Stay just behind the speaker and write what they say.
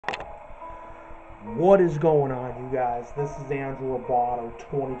What is going on, you guys? This is Andrew Roboto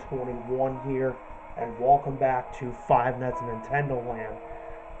 2021 here, and welcome back to Five Nights at Nintendo Land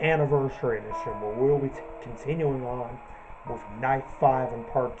Anniversary Edition, where we'll be continuing on with Night 5 and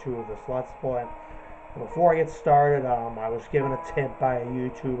Part 2 of this Let's Play. And before I get started, I was given a tip by a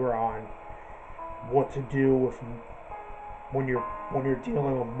YouTuber on what to do with when you're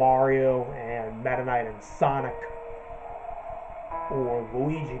dealing with Mario and Meta Knight and Sonic or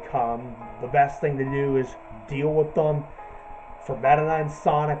Luigi come. The best thing to do is deal with them. For Meta Knight and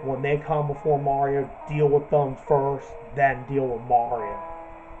Sonic, when they come before Mario, deal with them first, then deal with Mario.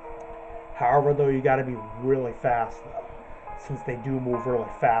 However, though, you gotta be really fast, though, since they do move really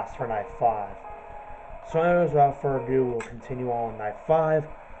fast for Night 5. So anyways, without further ado, we'll continue on with Night 5,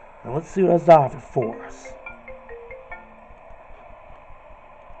 and let's see what has offered for us.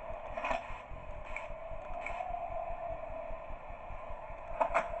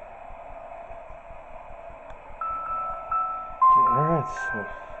 Alright, so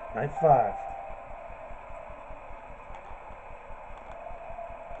Night 5.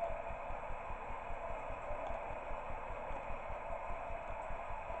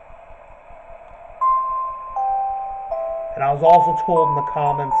 And I was also told in the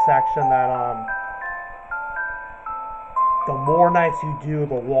comments section that the more nights you do,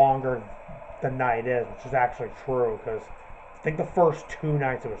 the longer the night is, which is actually true, because I think the first 2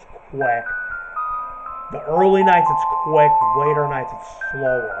 nights it was quick. The early nights it's quick, later nights it's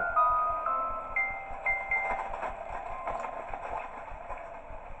slower.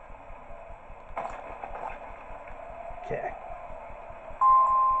 Okay.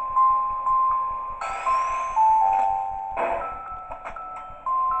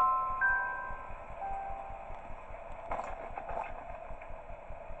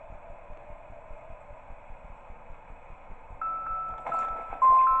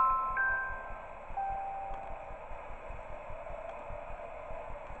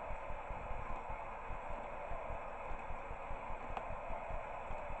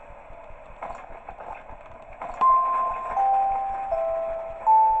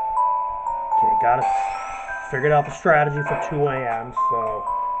 Got it. Figured out the strategy for 2 a.m. So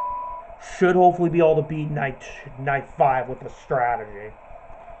should hopefully be able to beat night 5 with the strategy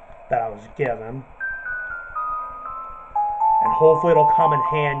that I was given, and hopefully it'll come in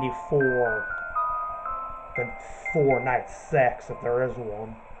handy for night 6 if there is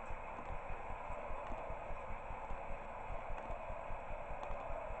one.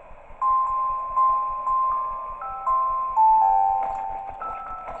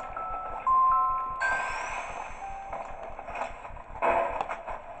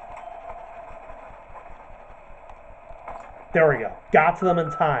 There we go. Got to them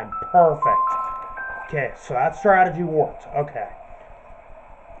in time. Perfect. Okay, so that strategy worked. Okay.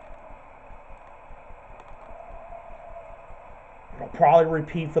 It'll probably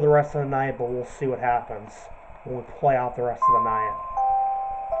repeat for the rest of the night, but we'll see what happens when we play out the rest of the night.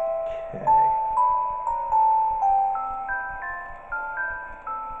 Okay.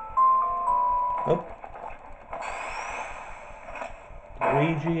 Oh.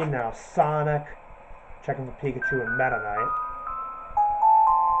 Luigi, now Sonic. Checking for Pikachu and Meta Knight.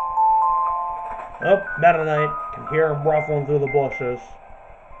 Oh, Meta Knight. Can hear him ruffling through the bushes.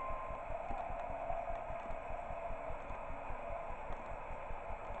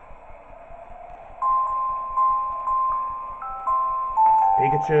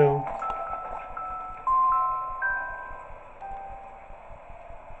 Pikachu.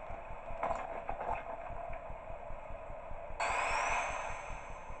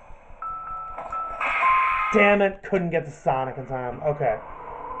 Damn it, couldn't get to Sonic in time. Okay.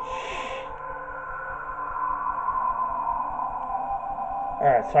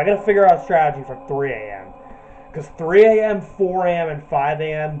 Alright, so I gotta figure out a strategy for 3 a.m. Because 3 a.m., 4 a.m., and 5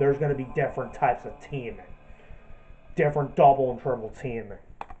 a.m., there's gonna be different types of teaming. Different double and triple teaming.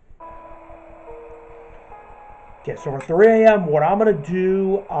 Okay, so for 3 a.m., what I'm gonna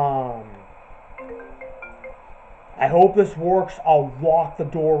do, I hope this works. I'll lock the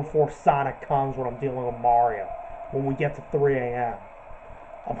door before Sonic comes when I'm dealing with Mario. When we get to 3 a.m.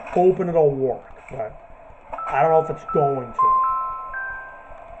 I'm hoping it'll work, but I don't know if it's going to.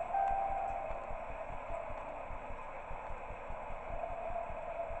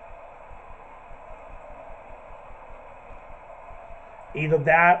 Either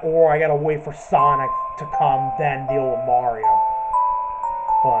that or I gotta wait for Sonic to come, then deal with Mario.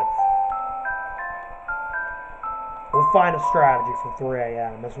 But we'll find a strategy for 3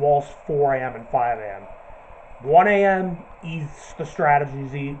 a.m. as well as 4 a.m. and 5 a.m. 1 a.m. the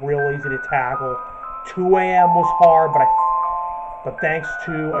strategy's real easy to tackle. 2 a.m. was hard, but But thanks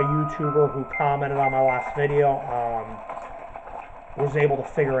to a YouTuber who commented on my last video, was able to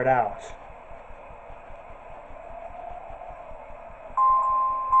figure it out.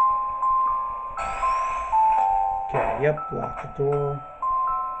 Okay, yep, lock the door.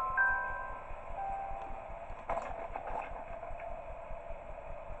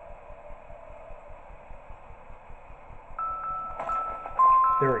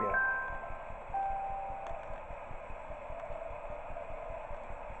 There we go.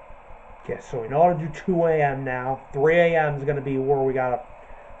 Okay, so we know how to do 2 a.m. now. 3 a.m. is going to be where we got to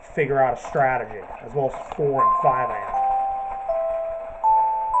figure out a strategy, as well as 4 and 5 a.m.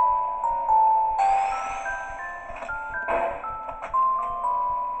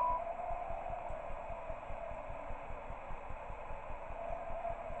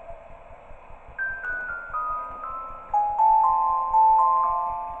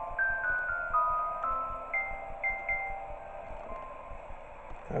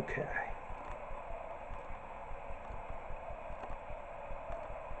 Okay.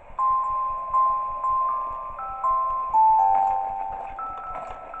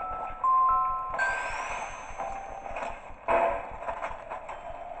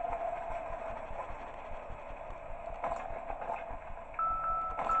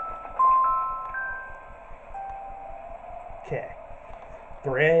 Okay.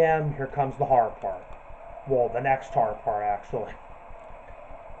 3 a.m., here comes the hard part. Well, the next hard part, actually.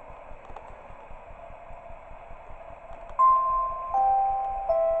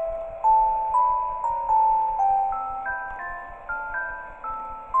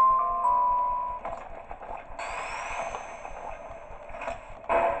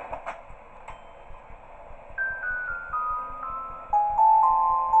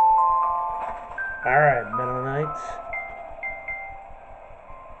 Alright, Mennonite.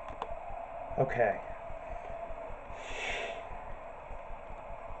 Okay.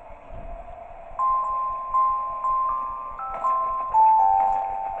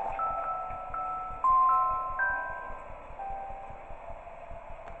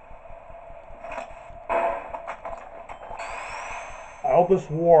 I hope this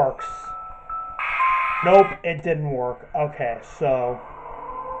works. Nope, it didn't work. Okay, so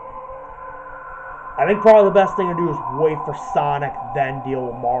I think probably the best thing to do is wait for Sonic, then deal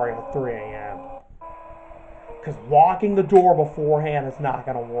with Mario at 3 a.m. Because locking the door beforehand is not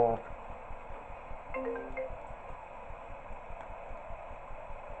going to work.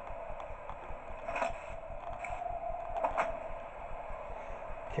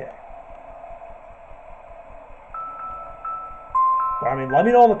 Okay. But I mean, let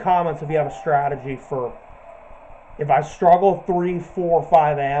me know in the comments if you have a strategy for... If I struggle 3, 4,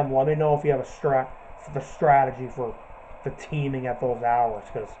 5 a.m., let me know if you have the strategy for the teaming at those hours.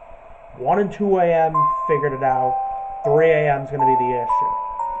 Because 1 and 2 a.m. figured it out. 3 a.m. is going to be the issue.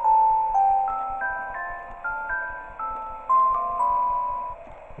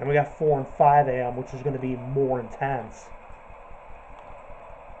 Then we got 4 and 5 a.m., which is going to be more intense.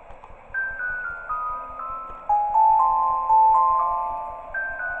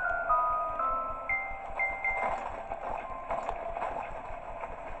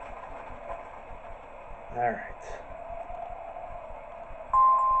 Alright.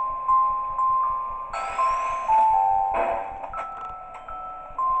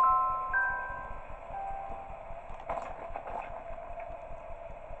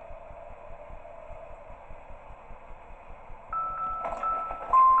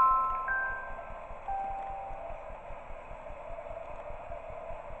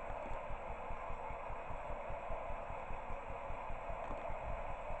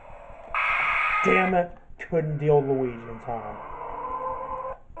 Damn it, couldn't deal with Luigi in time.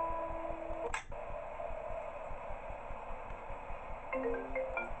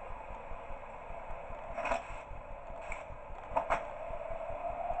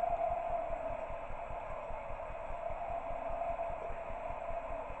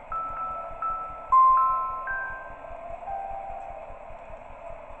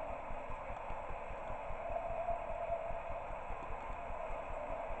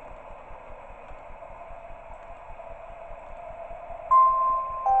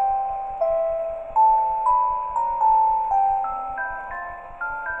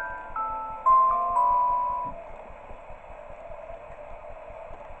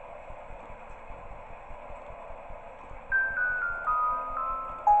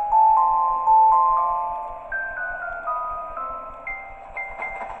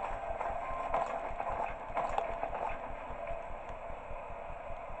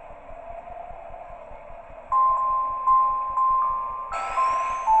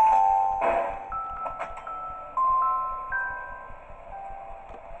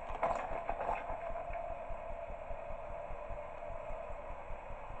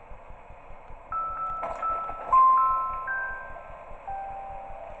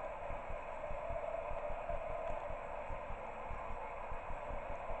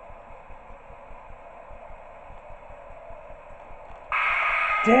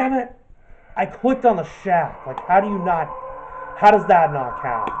 Damn it! I clicked on the shack. Like, how do you not... How does that not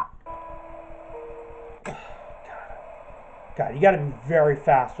count? God, you gotta be very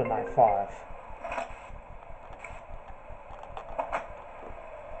fast with knife 5.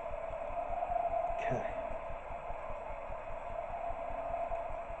 Okay.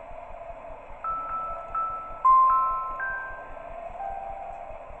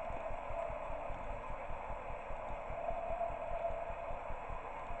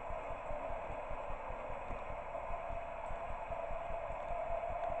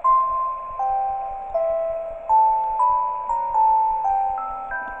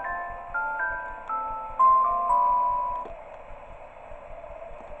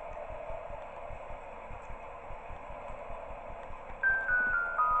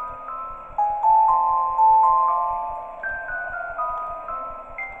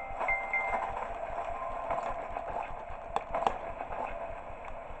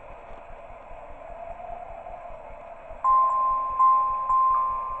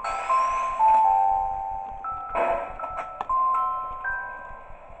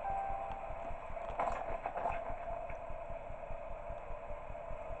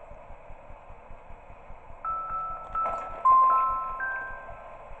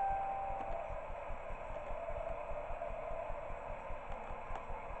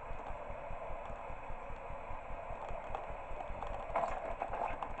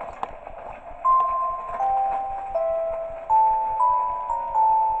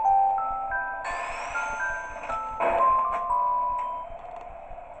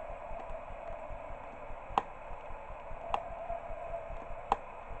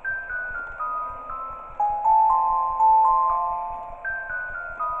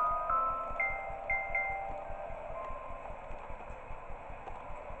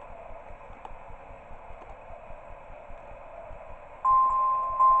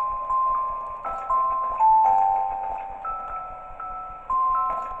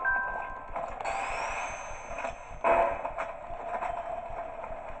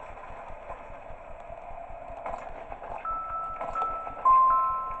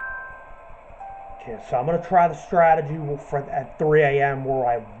 Okay, so I'm gonna try the strategy for at 3 a.m. where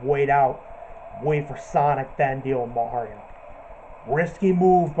I wait for Sonic, then deal with Mario. Risky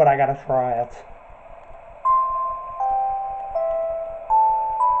move, but I gotta try it.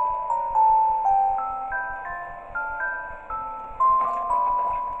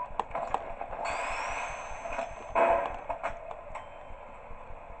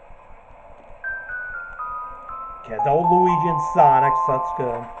 Okay, no Luigi and Sonic, so that's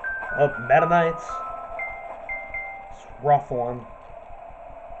good. Oh, Meta Knights. It's a rough one.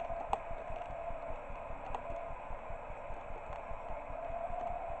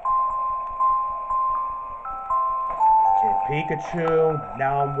 Okay, Pikachu.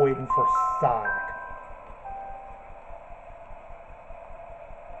 Now I'm waiting for Sonic.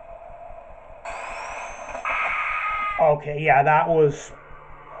 Okay, yeah, that was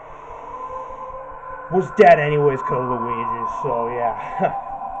dead anyways because of Luigi, so yeah.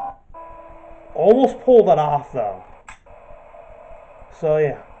 Almost pulled it off though. So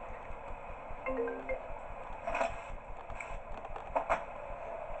yeah.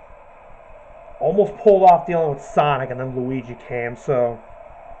 Almost pulled off dealing with Sonic, and then Luigi came, so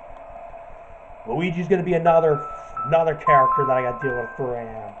Luigi's gonna be another character that I gotta deal with at 3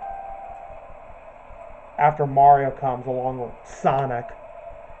 a.m. After Mario comes along with Sonic.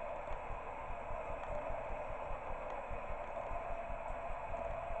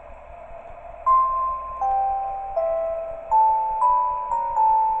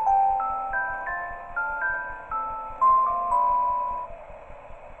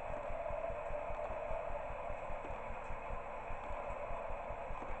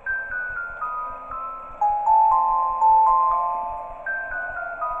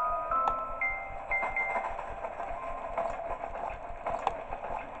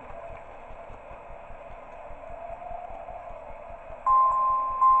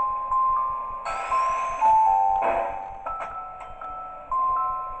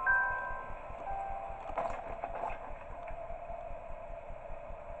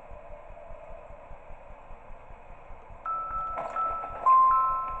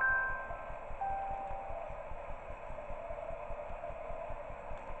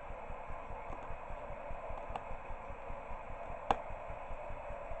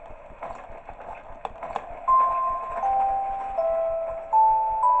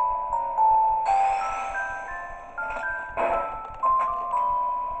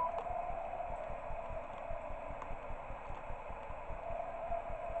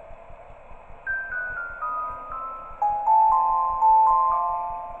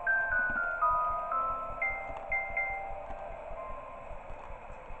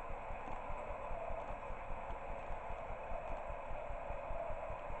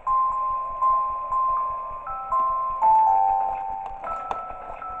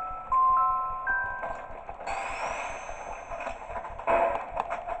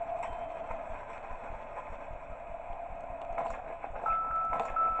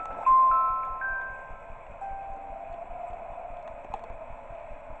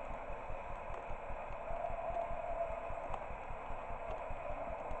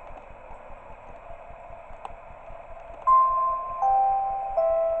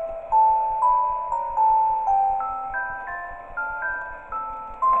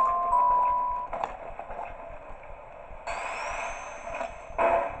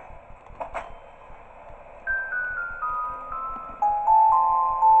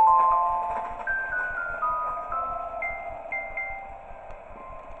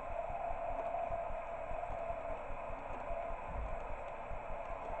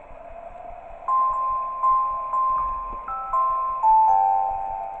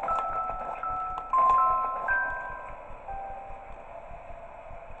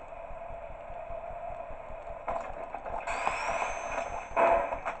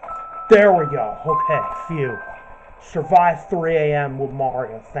 There we go. Okay, phew. Survived 3 a.m. with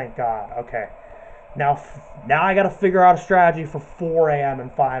Mario, thank God. Okay. Now I got to figure out a strategy for 4 a.m.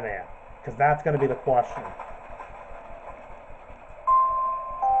 and 5 a.m. Because that's going to be the question.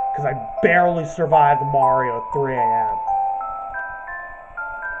 Because I barely survived Mario at 3 a.m.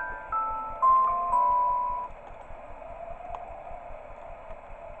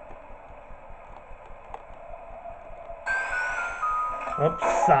 Oops,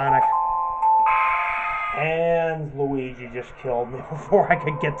 Sonic. And Luigi just killed me before I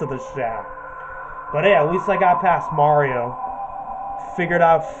could get to the shack. But hey, at least I got past Mario. Figured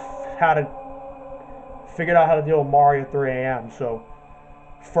out how to deal with Mario at 3 a.m. So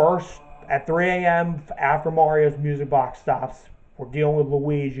first at 3 a.m. after Mario's music box stops, we're dealing with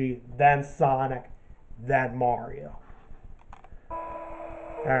Luigi, then Sonic, then Mario.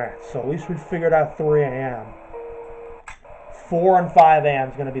 Alright, so at least we figured out 3 a.m. 4 and 5 a.m.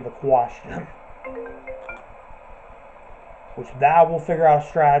 is going to be the question. Which that we'll figure out a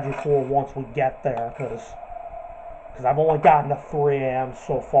strategy for once we get there, because I've only gotten to 3 a.m.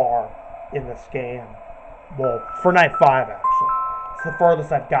 so far in this game. Well, for night 5 actually. It's the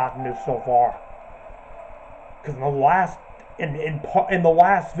furthest I've gotten to so far. Because in the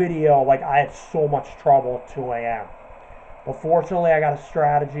last video, like, I had so much trouble at 2 a.m. But fortunately, I got a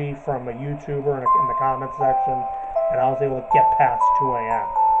strategy from a YouTuber in the comment section, and I was able to get past 2 a.m.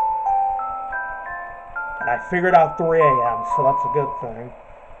 And I figured out 3 a.m., so that's a good thing.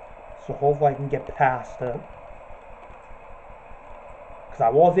 So hopefully I can get past it. Because I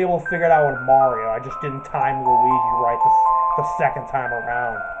was able to figure it out with Mario, I just didn't time Luigi right the second time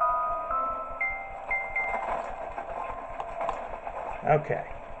around. Okay.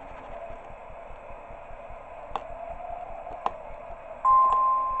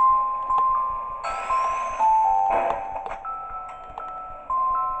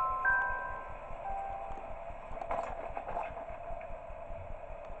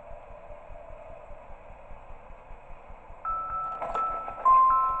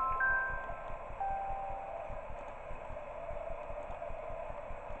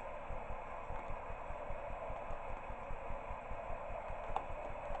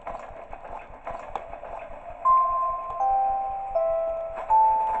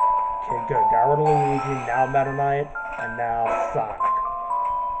 Okay, good. Got rid of Luigi, now Meta Knight, and now Sonic.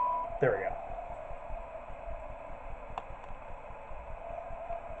 There we go.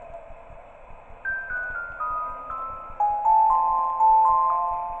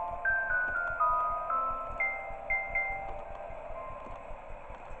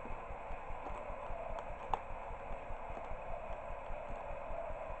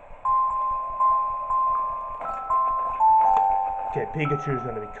 Okay, Pikachu's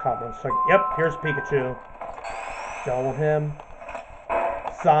going to be coming. So, yep, here's Pikachu. Done with him.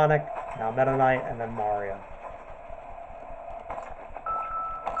 Sonic, now Meta Knight, and then Mario.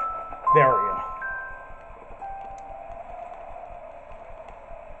 There we go.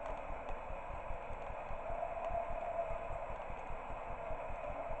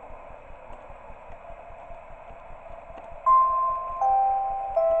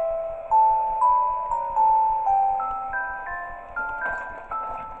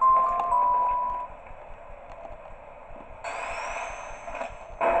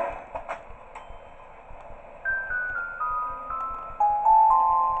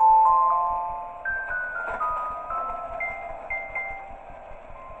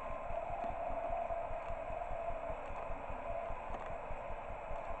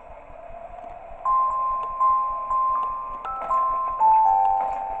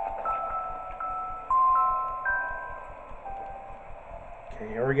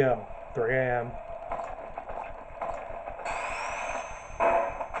 Okay, here we go. 3 a.m.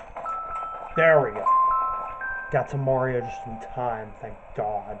 There we go. Got to Mario just in time, thank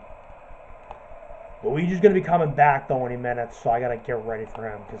God. Luigi's going to be coming back, though, any minute, so I got to get ready for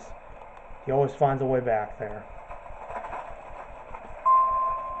him, because he always finds a way back there.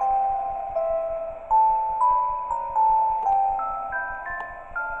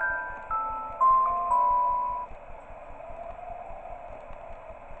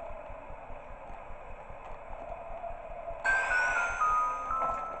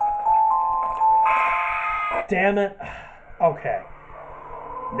 Damn it. Okay.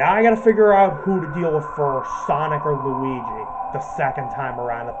 Now I gotta figure out who to deal with first, Sonic or Luigi, the second time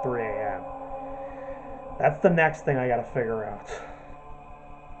around at 3 a.m. That's the next thing I gotta figure out.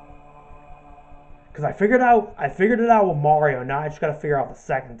 Because I figured it out with Mario, now I just gotta figure out the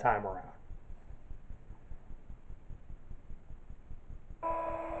second time around.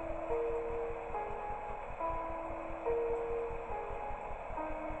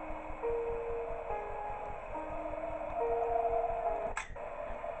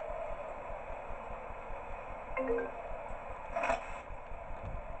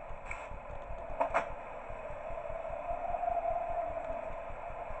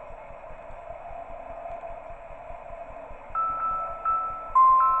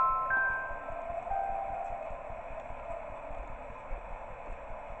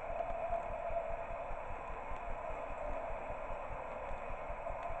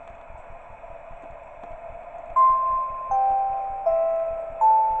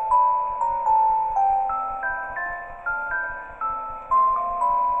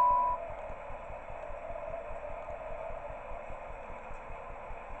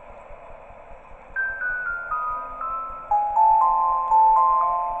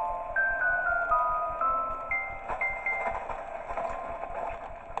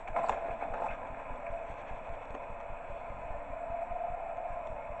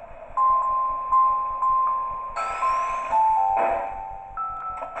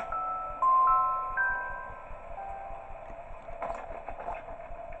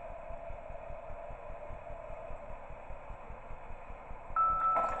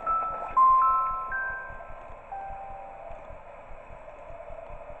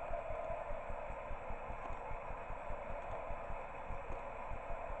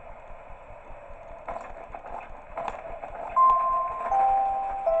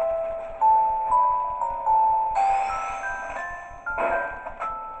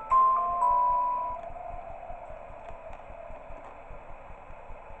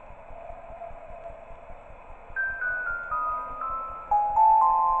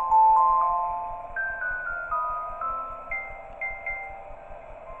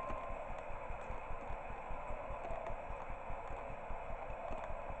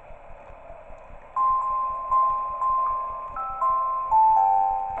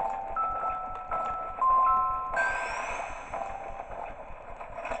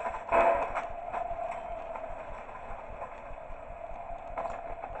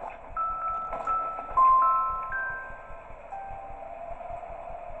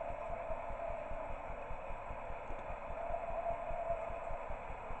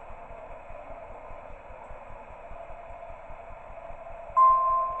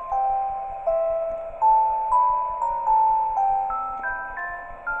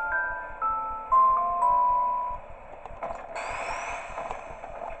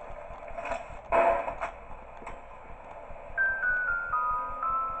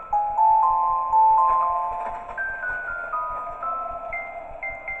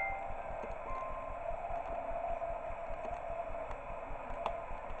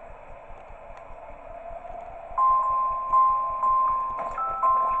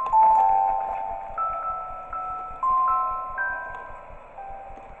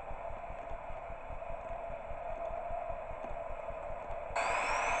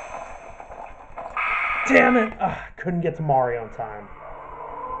 Damn it! Ugh, couldn't get to Mario in time.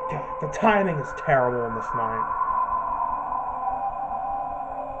 God, the timing is terrible in this night.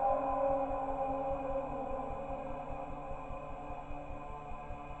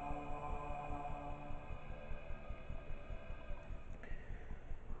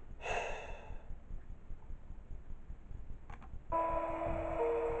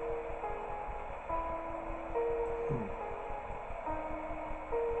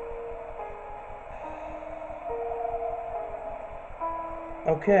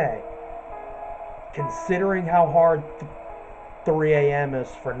 Okay, considering how hard 3 a.m. is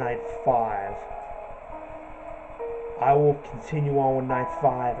for night 5, I will continue on with night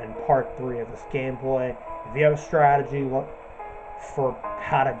 5 and part 3 of this gameplay. If you have a strategy for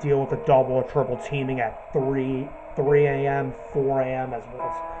how to deal with the double or triple teaming at 3 a.m., 4 a.m., as well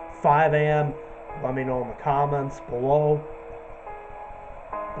as 5 a.m., let me know in the comments below.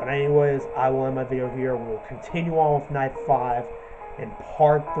 But anyways, I will end my video here. We will continue on with night 5 in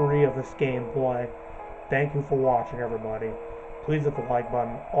part 3 of this gameplay. Thank you for watching, everybody. Please hit the like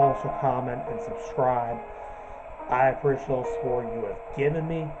button, also comment and subscribe. I appreciate the support you have given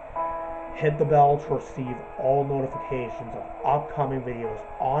me. Hit the bell to receive all notifications of upcoming videos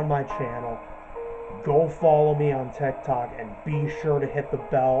on my channel. Go follow me on TikTok and be sure to hit the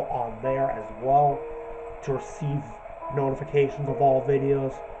bell on there as well to receive notifications of all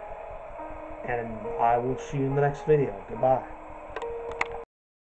videos. And I will see you in the next video. Goodbye.